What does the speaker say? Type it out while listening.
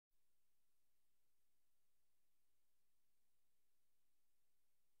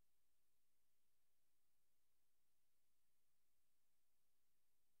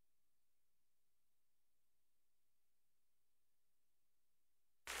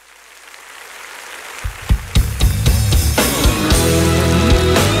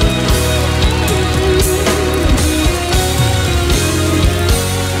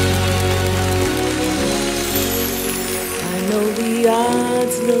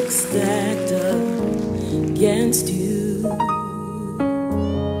works stacked up against you,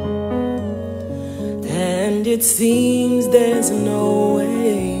 and it seems there's no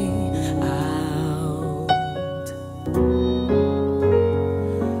way out.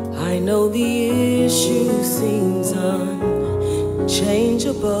 I know the issue seems unchangeable,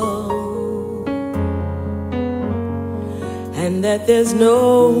 and that there's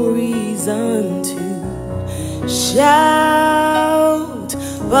no reason to shout,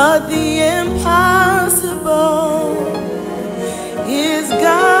 but the impossible is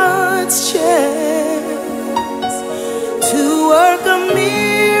God's chance to work a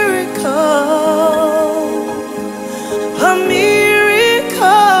miracle, a miracle.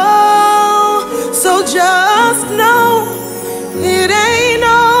 So just know it ain't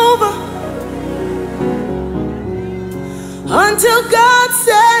over until God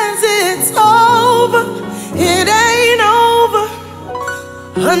says it's over. It ain't over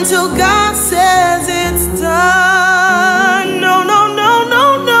until God says it's done. No, no, no,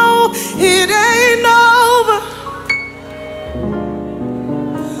 no, no. It ain't over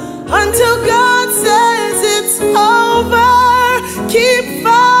until God says it's over. Keep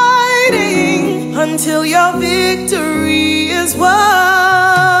fighting until your victory is won.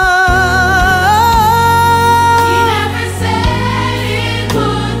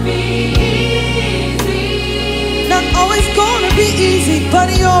 Easy, but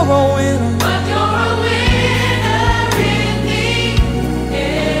you're a winner. But you're a winner in the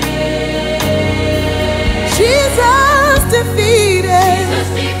end. Jesus defeated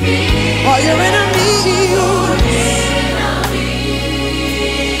all your enemies.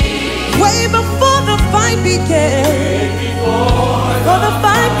 Way before the fight began. Before the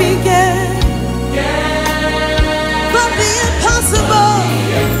fight began. But the impossible.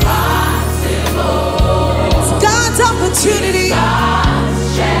 Opportunity to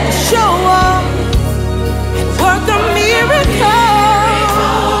show up and work a miracle,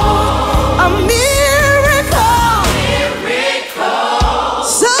 a miracle.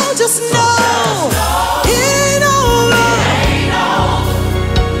 So just know it ain't over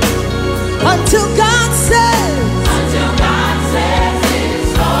until God says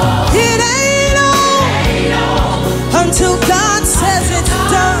it's over. It ain't over until God says it's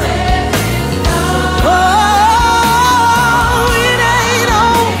done.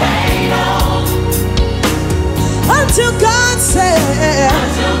 Until God says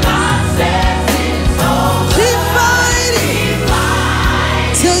it's over. Keep fighting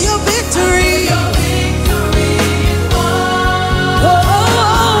till your victory is won.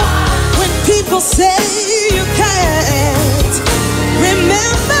 Oh, when people say you can't,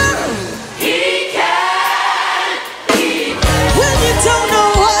 remember He can. When you don't know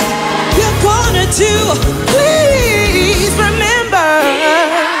what you're gonna do, please remember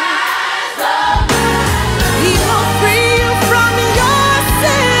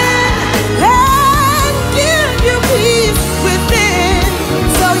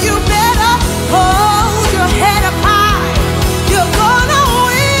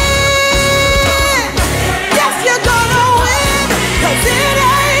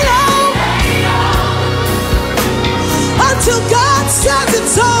until God says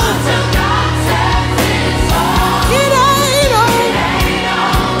it's over. It ain't over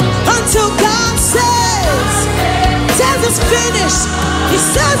until God says it's finished. He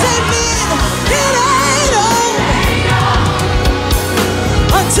says amen. It ain't over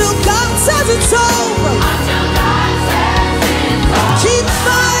until God says it's over. Keep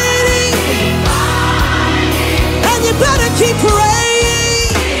fighting, and you better keep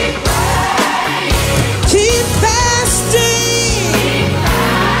praying. Keep fasting.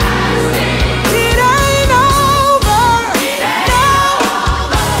 It ain't over. No.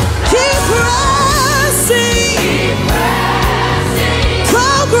 Keep pressing.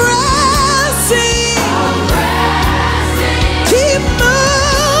 Progressing. Keep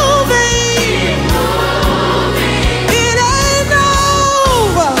moving. It ain't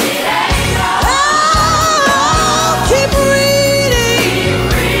over. Oh, keep reading.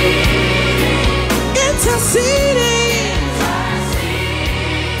 Interceding.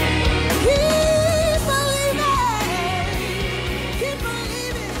 Keep believing. Keep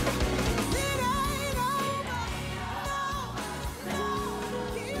believing. It ain't over. No.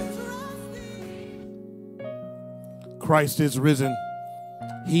 Keep trusting. Christ is risen.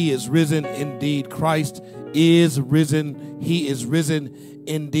 He is risen indeed. Christ is risen. He is risen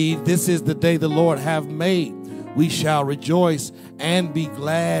indeed. This is the day the Lord have made. We shall rejoice and be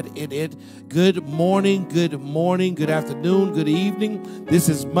glad in it. Good morning, good afternoon, good evening. This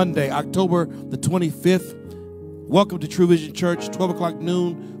is Monday, October the 25th. Welcome to TrueVisionChurch, 12 o'clock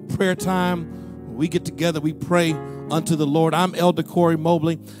noon, prayer time. We get together, we pray unto the Lord. I'm Elder Corey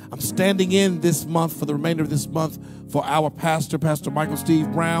Mobley. I'm standing in this month, for the remainder of this month, for our pastor, Pastor Michael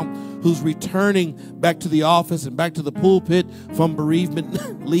Steve Brown, who's returning back to the office and back to the pulpit from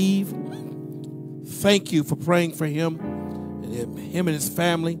bereavement leave. Thank you for praying for him and his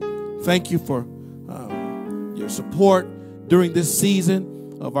family. Thank you for your support during this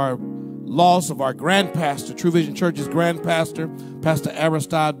season of our loss of our grand pastor, TrueVisionChurch's grand pastor, Pastor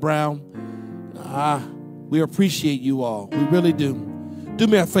Aristide Brown. We appreciate you all. We really do. Do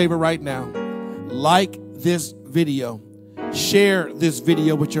me a favor right now. Like this video. Share this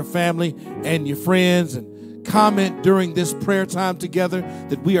video with your family and your friends, and comment during this prayer time together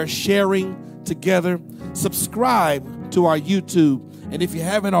that we are sharing together. Subscribe to our YouTube. And if you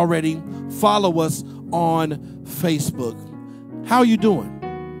haven't already, follow us on Facebook. How are you doing?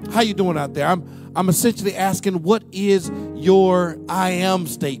 How you doing out there? I'm essentially asking, what is your I am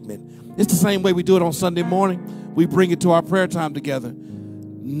statement? It's the same way we do it on Sunday morning. We bring it to our prayer time together.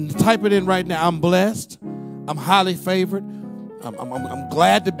 Type it in right now. I'm blessed. I'm highly favored. I'm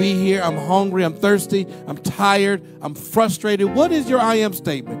glad to be here. I'm hungry. I'm thirsty. I'm tired. I'm frustrated. What is your I am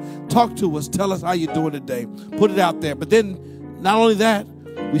statement? Talk to us. Tell us how you're doing today. Put it out there. But then, not only that,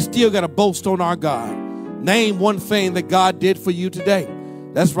 we still got to boast on our God. Name one thing that God did for you today.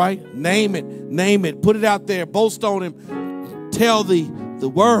 That's right. Name it. Name it. Put it out there. Boast on him. Tell the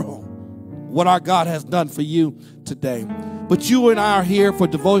world what our God has done for you today. But you and I are here for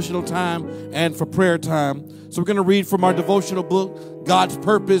devotional time and for prayer time. So we're going to read from our devotional book, God's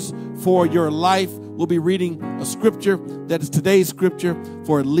Purpose for Your Life. We'll be reading a scripture that is today's scripture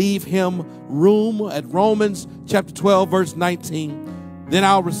for Leave Him Room at Romans chapter 12, verse 19. Then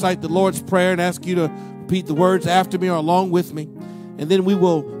I'll recite the Lord's Prayer and ask you to repeat the words after me or along with me. And then we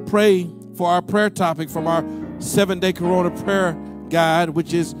will pray for our prayer topic from our 7-day Corona prayer guide,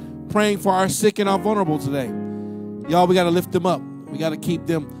 which is praying for our sick and our vulnerable today. Y'all, we got to lift them up. We got to keep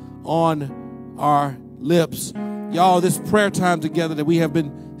them on our lips. Y'all, this prayer time together that we have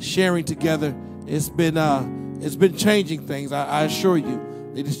been sharing together, it's been changing things. I assure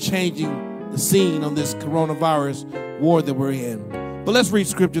you, it is changing the scene on this coronavirus war that we're in. But let's read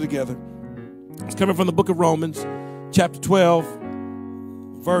scripture together. It's coming from the book of Romans, chapter 12,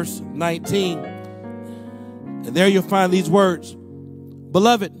 verse 19. And there you'll find these words.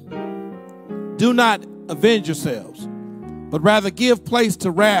 Beloved, do not avenge yourselves, but rather give place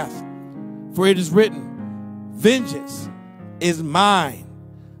to wrath, for it is written, vengeance is mine,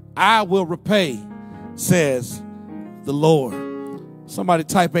 I will repay, says the Lord. Somebody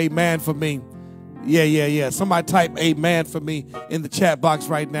type amen for me. Yeah. Somebody type amen for me in the chat box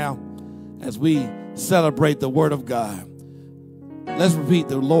right now as we celebrate the word of God. Let's repeat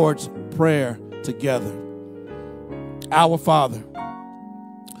the Lord's Prayer together. Our Father,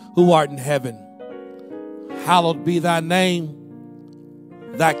 who art in heaven, hallowed be thy name.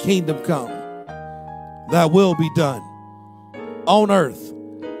 Thy kingdom come. Thy will be done on earth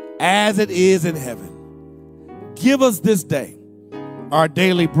as it is in heaven. Give us this day our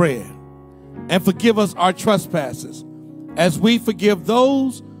daily bread, and forgive us our trespasses as we forgive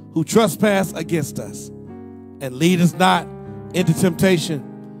those who trespass against us. And lead us not into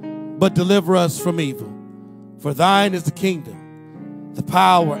temptation, but deliver us from evil. For thine is the kingdom, the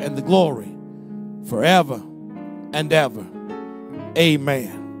power, and the glory, forever and ever.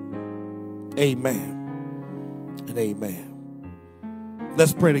 Amen. Amen. And amen.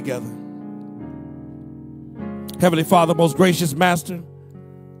 Let's pray together. Heavenly Father, most gracious Master,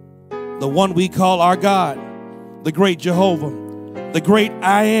 the one we call our God, the great Jehovah, the great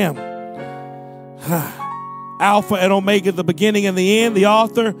I am, Alpha and Omega, the beginning and the end, the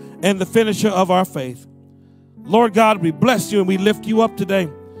author and the finisher of our faith. Lord God, we bless you and we lift you up today.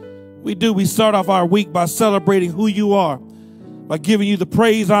 We do. We start off our week by celebrating who you are, by giving you the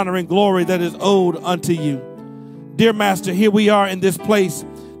praise, honor, and glory that is owed unto you. Dear Master, here we are in this place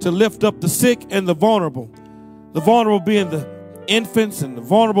to lift up the sick and the vulnerable being the infants, and the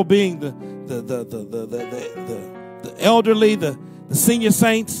vulnerable being the elderly, the senior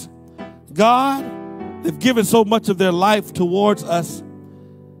saints. God, they've given so much of their life towards us.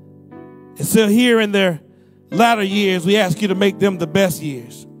 And so here in their latter years, we ask you to make them the best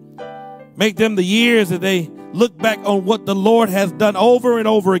years. Make them the years that they look back on what the Lord has done over and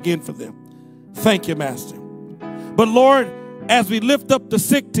over again for them. Thank you, Master. But Lord, as we lift up the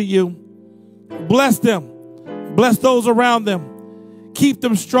sick to you, bless them. Bless those around them. Keep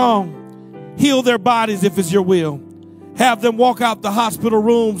them strong. Heal their bodies if it's your will. Have them walk out the hospital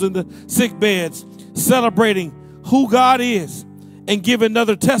rooms and the sick beds, celebrating who God is and give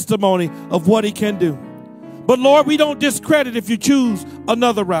another testimony of what he can do. But Lord, we don't discredit if you choose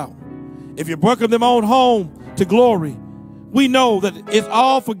another route. If you welcome them on home to glory, we know that it's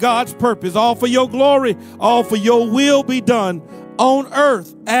all for God's purpose, all for your glory, all for your will be done on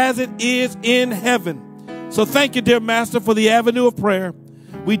earth as it is in heaven. So thank you, dear Master, for the avenue of prayer.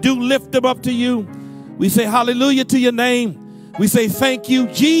 We do lift them up to you. We say hallelujah to your name. We say thank you,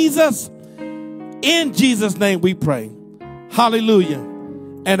 Jesus. In Jesus' name we pray. Hallelujah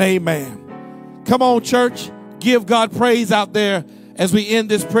and amen. Come on, church. Give God praise out there as we end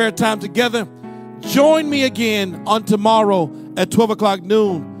this prayer time together. Join me again on tomorrow at 12 o'clock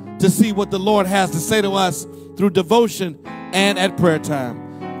noon to see what the Lord has to say to us through devotion and at prayer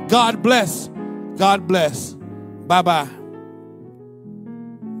time. God bless. God bless. Bye-bye.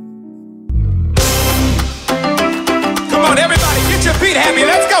 Come on, everybody, get your feet happy.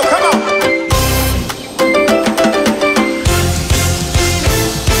 Let's go. Come on.